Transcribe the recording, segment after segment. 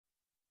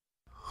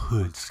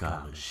Hood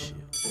Scholarship.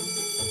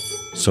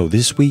 So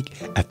this week,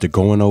 after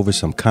going over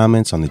some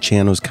comments on the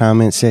channel's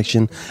comment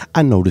section,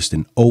 I noticed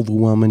an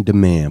overwhelming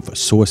demand for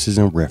sources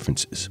and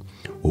references.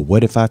 Well,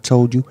 what if I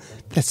told you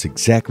that's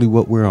exactly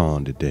what we're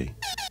on today?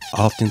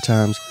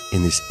 Oftentimes,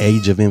 in this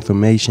age of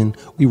information,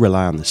 we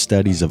rely on the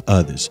studies of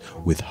others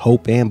with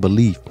hope and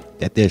belief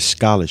that their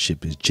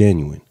scholarship is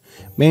genuine,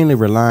 mainly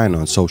relying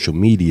on social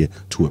media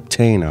to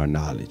obtain our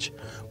knowledge.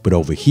 But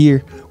over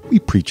here, we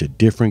preach a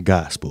different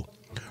gospel.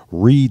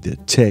 Read the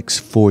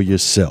text for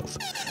yourself.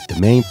 The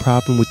main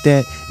problem with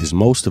that is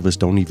most of us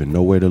don't even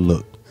know where to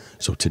look.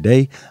 So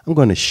today, I'm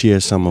going to share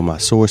some of my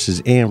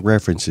sources and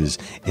references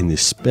in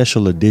this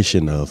special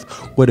edition of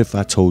What If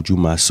I Told You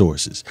My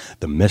Sources,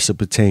 the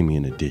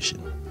Mesopotamian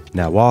edition.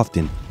 Now,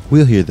 often,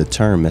 we'll hear the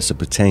term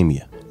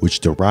Mesopotamia,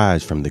 which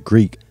derives from the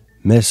Greek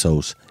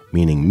mesos,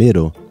 meaning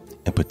middle,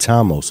 and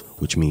potamos,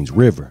 which means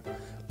river,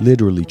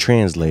 literally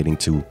translating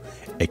to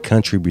a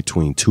country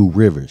between two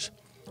rivers.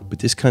 But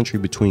this country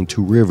between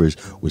two rivers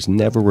was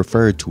never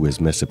referred to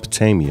as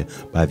Mesopotamia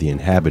by the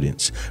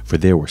inhabitants, for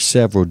there were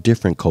several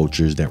different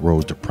cultures that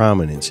rose to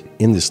prominence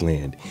in this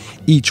land,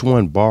 each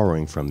one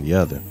borrowing from the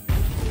other.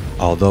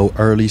 Although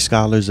early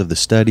scholars of the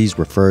studies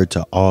referred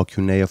to all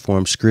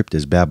cuneiform script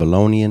as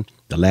Babylonian,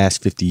 the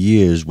last 50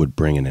 years would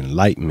bring an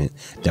enlightenment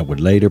that would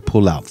later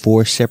pull out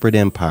 4 separate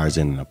empires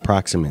in an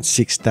approximate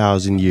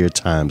 6,000-year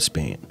time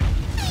span.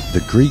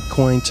 The Greek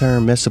coined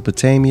term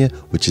Mesopotamia,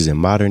 which is in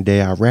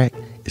modern-day Iraq,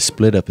 is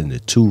split up into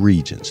 2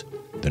 regions,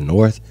 the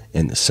north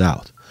and the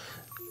south.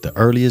 The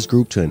earliest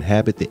group to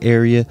inhabit the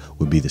area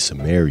would be the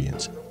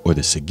Sumerians, or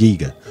the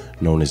Sagiga,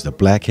 known as the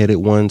black-headed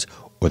ones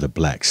or the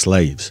black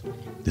slaves.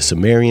 The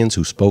Sumerians,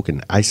 who spoke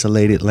an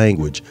isolated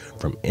language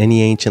from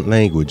any ancient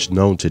language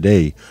known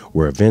today,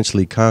 were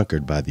eventually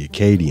conquered by the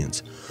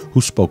Akkadians,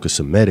 who spoke a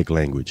Semitic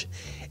language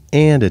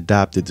and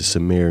adopted the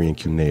Sumerian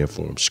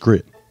cuneiform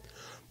script.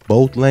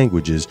 Both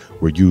languages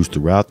were used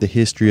throughout the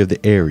history of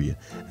the area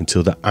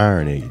until the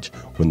Iron Age,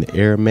 when the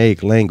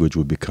Aramaic language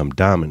would become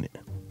dominant.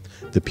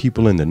 The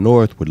people in the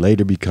north would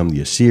later become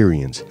the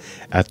Assyrians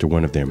after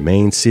one of their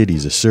main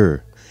cities,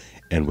 Assur,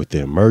 and with the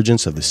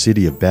emergence of the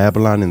city of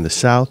Babylon in the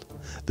south,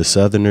 the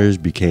southerners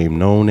became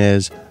known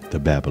as the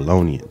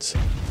Babylonians.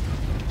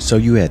 So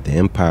you had the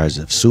empires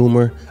of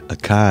Sumer,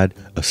 Akkad,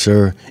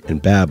 Assur,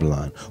 and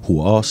Babylon,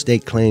 who all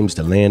staked claims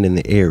to land in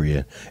the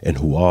area and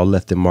who all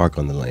left a mark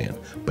on the land,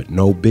 but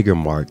no bigger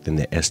mark than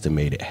the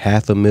estimated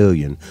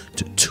 500,000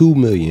 to 2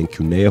 million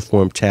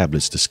cuneiform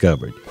tablets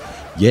discovered.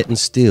 Yet and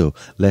still,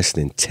 less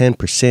than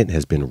 10%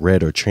 has been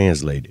read or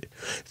translated.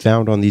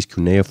 Found on these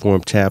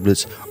cuneiform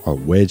tablets are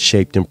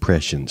wedge-shaped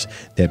impressions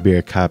that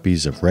bear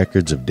copies of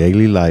records of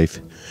daily life,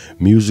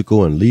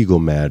 musical and legal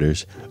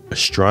matters,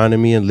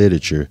 astronomy and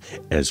literature,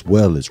 as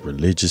well as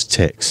religious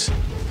texts.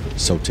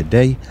 So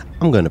today,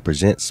 I'm going to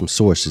present some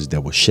sources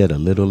that will shed a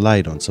little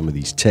light on some of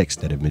these texts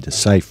that have been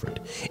deciphered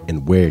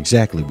and where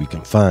exactly we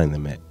can find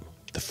them at.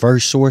 The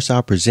first source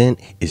I'll present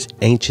is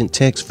Ancient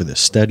Texts for the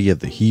Study of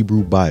the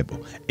Hebrew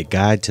Bible, a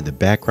guide to the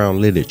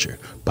background literature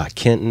by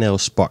Kenton L.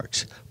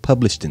 Sparks,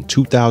 published in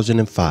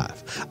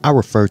 2005. I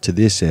refer to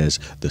this as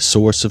the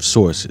source of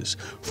sources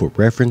for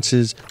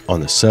references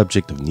on the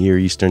subject of Near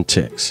Eastern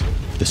texts.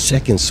 The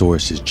second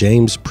source is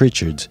James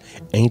Pritchard's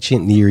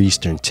Ancient Near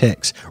Eastern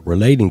Texts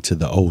relating to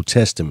the Old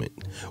Testament,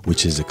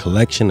 which is a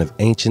collection of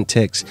ancient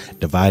texts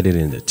divided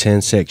into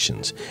 10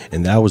 sections,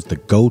 and that was the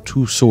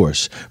go-to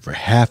source for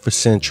half a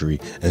century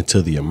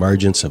until the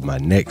emergence of my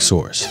next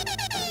source.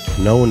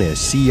 Known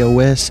as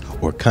COS,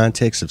 or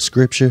Context of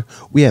Scripture,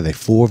 we have a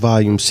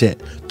 4-volume set,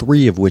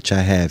 3 of which I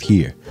have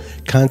here.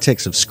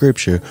 Context of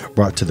Scripture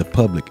brought to the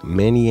public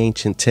many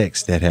ancient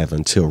texts that have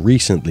until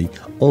recently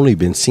only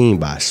been seen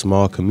by a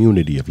small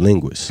community of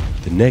linguists.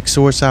 The next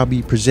source I'll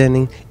be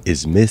presenting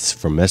is Myths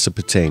from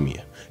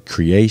Mesopotamia,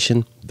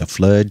 Creation, the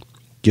Flood,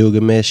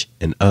 Gilgamesh,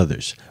 and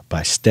Others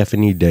by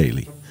Stephanie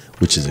Daly,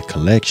 which is a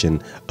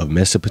collection of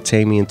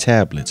Mesopotamian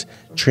tablets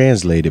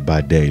translated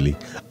by Daly,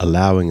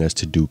 allowing us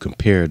to do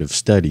comparative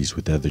studies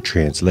with other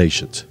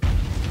translations.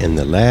 And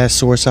the last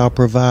source I'll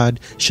provide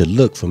should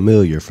look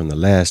familiar from the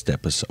last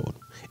episode.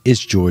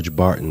 It's George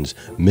Barton's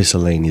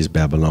Miscellaneous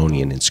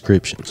Babylonian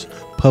Inscriptions,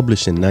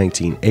 published in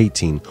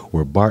 1918,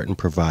 where Barton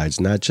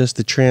provides not just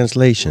the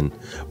translation,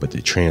 but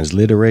the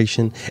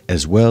transliteration,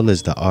 as well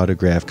as the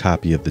autographed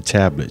copy of the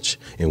tablets,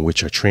 in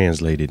which are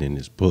translated in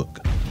his book.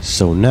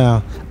 So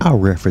now, I'll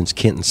reference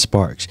Kenton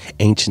Sparks'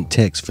 Ancient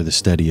Texts for the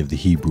Study of the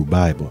Hebrew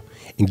Bible,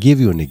 and give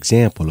you an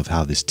example of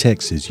how this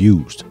text is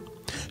used.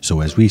 So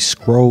as we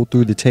scroll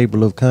through the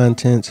table of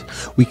contents,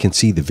 we can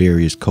see the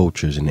various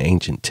cultures and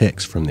ancient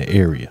texts from the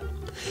area.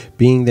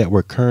 Being that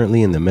we're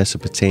currently in the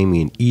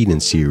Mesopotamian Eden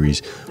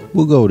series,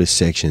 we'll go to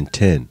section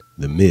 10,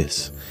 the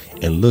myths,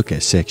 and look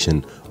at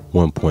section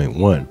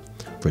 1.1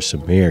 for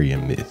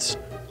Sumerian myths,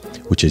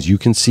 which, as you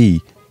can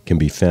see, can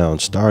be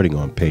found starting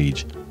on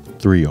page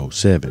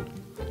 307.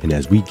 And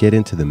as we get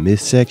into the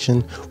myth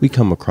section, we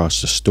come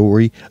across the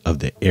story of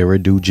the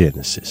Eridu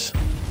Genesis.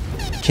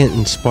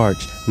 Kenton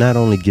Sparks not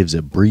only gives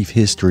a brief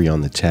history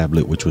on the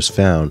tablet which was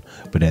found,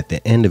 but at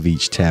the end of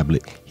each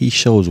tablet, he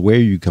shows where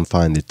you can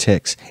find the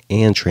text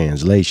and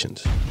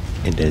translations.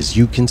 And as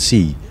you can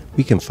see,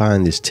 we can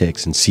find this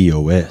text in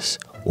COS,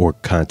 or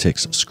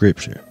Context of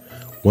Scripture,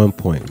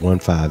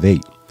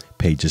 1.158,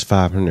 pages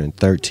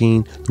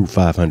 513 through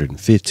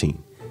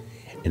 515.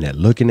 And at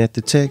looking at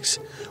the text,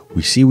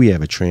 we see we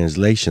have a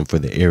translation for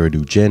the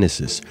Eridu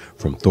Genesis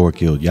from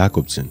Thorkild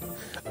Jakobsen,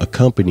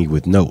 accompanied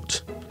with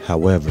notes.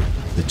 However,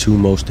 the two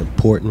most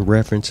important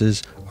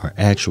references are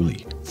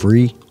actually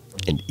free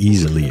and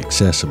easily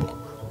accessible,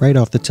 right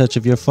off the touch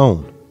of your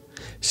phone.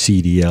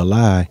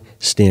 CDLI,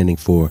 standing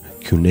for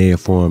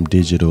Cuneiform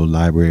Digital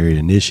Library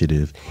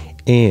Initiative,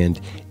 and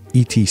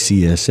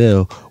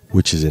ETCSL,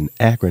 which is an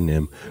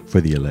acronym for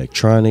the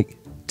Electronic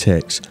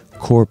Text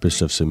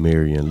Corpus of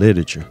Sumerian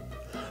Literature.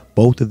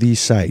 Both of these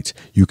sites,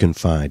 you can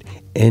find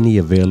any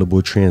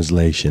available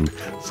translation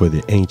for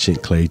the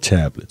ancient clay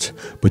tablets,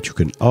 but you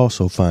can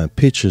also find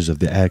pictures of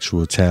the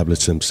actual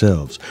tablets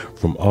themselves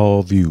from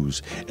all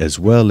views, as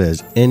well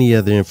as any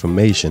other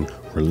information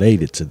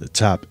related to the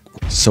topic.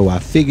 So I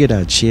figured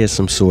I'd share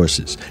some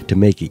sources to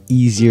make it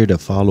easier to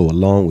follow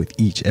along with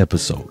each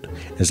episode,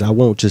 as I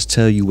won't just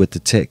tell you what the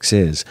text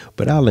says,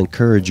 but I'll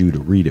encourage you to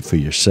read it for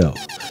yourself.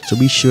 So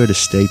be sure to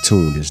stay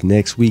tuned, as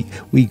next week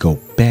we go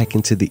back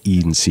into the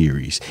Eden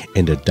series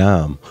and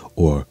Adam,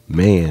 or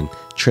man,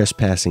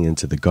 trespassing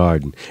into the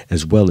garden,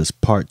 as well as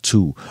part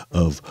 2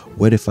 of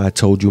What If I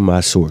Told You My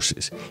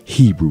Sources,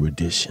 Hebrew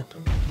edition.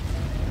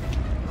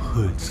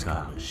 Hood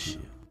scholarship.